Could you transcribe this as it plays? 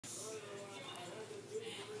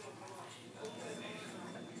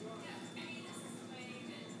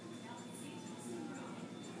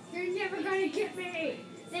get me.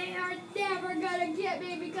 They are never gonna get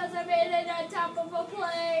me because I made it on top of a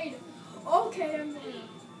plane. Okay,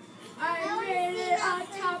 I made it on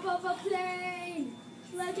top of a plane.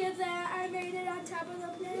 Look at that, I made it on top of the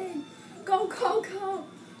plane. Go, go, go.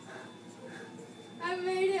 I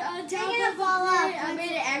made it on top of the plane. I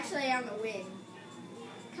made it actually on the wing.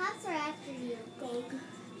 Cops are after you. Go, go.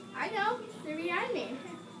 I know, they're behind me.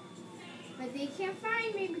 But they can't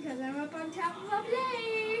find me because I'm up on top of a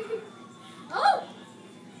plane. Oh!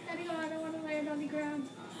 Gotta go, I don't want to land on the ground.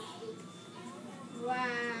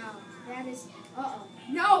 Wow, that is, uh-oh.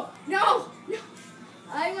 No, no, no.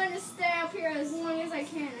 I'm going to stay up here as long as I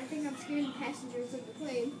can. I think I'm scaring the passengers of the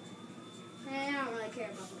plane. And I don't really care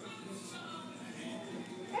about the passengers.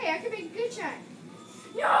 Hey, I can make a good shot.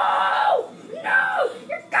 No! No!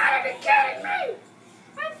 You gotta be kidding me!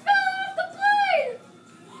 I fell off the plane!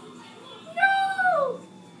 No!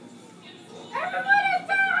 Everybody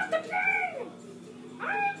fell off the plane! I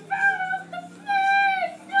fell off the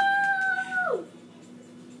plane! No!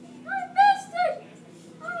 I missed it!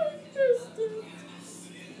 I missed it!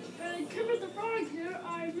 And Kermit the Frog here,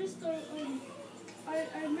 I missed the, I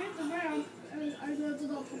made the ramp and I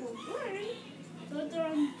landed off of a plane, but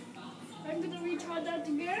I'm gonna retry that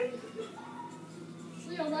again.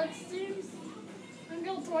 See how that seems? I'm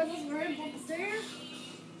gonna try this ramp up there.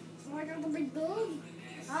 So I got the big dog.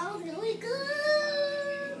 Oh, really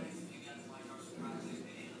good!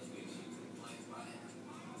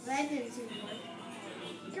 That didn't seem to work.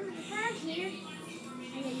 Kermit the Frog here.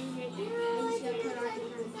 I just gotta put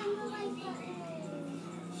on the like button.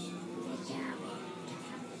 Good job.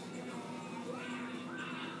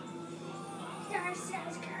 Don't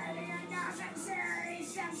subscribe if you're not necessary.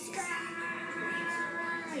 Subscribe.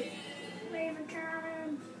 Leave a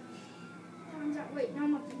comment. Thumbs up. Wait, no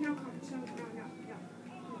more. No comments. No. I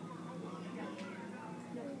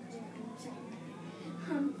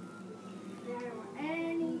don't want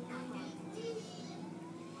any.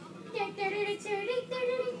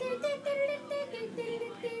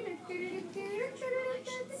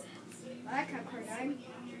 Well, that kind of car died.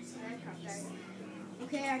 That car died.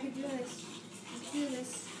 Okay, I can do this.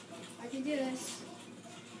 I can do this.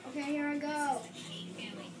 Okay, here I go.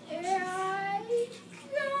 Here I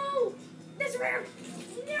go. This ramp.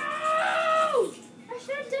 No! I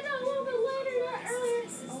should have done it a little bit later, not earlier.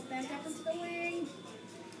 Oh, back up into the wing.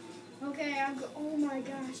 Okay, I'll go. Oh my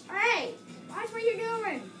gosh. Hey, watch what you're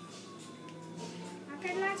doing. I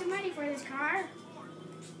paid lots of money for this car.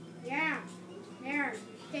 Yeah. There.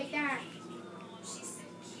 Take that.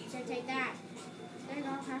 So take that. There you go.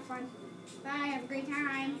 Have fun. Bye. Have a great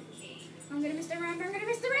time. I'm gonna miss the ramp.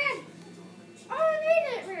 Oh, I made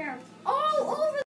it, ramp.